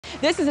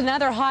This is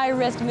another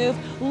high-risk move.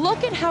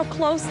 Look at how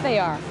close they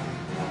are.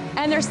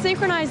 And their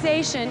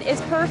synchronization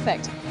is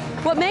perfect.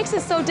 What makes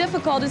it so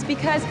difficult is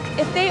because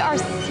if they are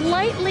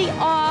slightly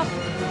off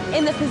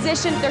in the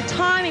position, their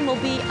timing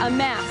will be a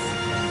mess.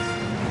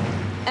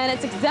 And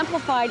it's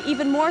exemplified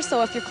even more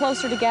so if you're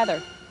closer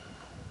together.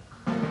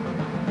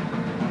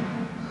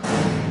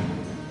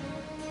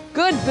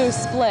 Good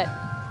boost split.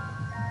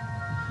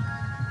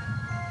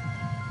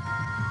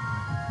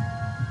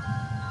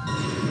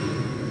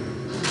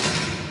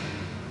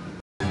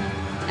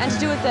 And to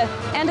do at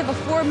the end of a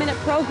 4-minute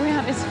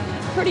program is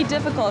pretty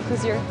difficult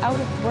because you're out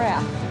of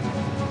breath.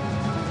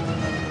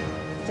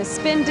 To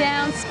spin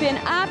down, spin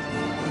up.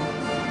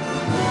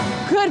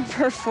 Good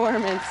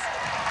performance.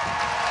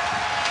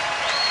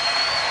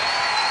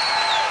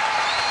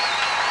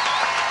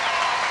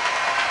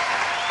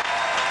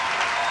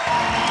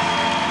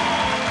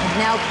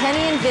 Now Penny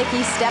and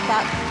Vicky step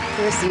up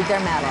to receive their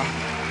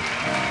medal.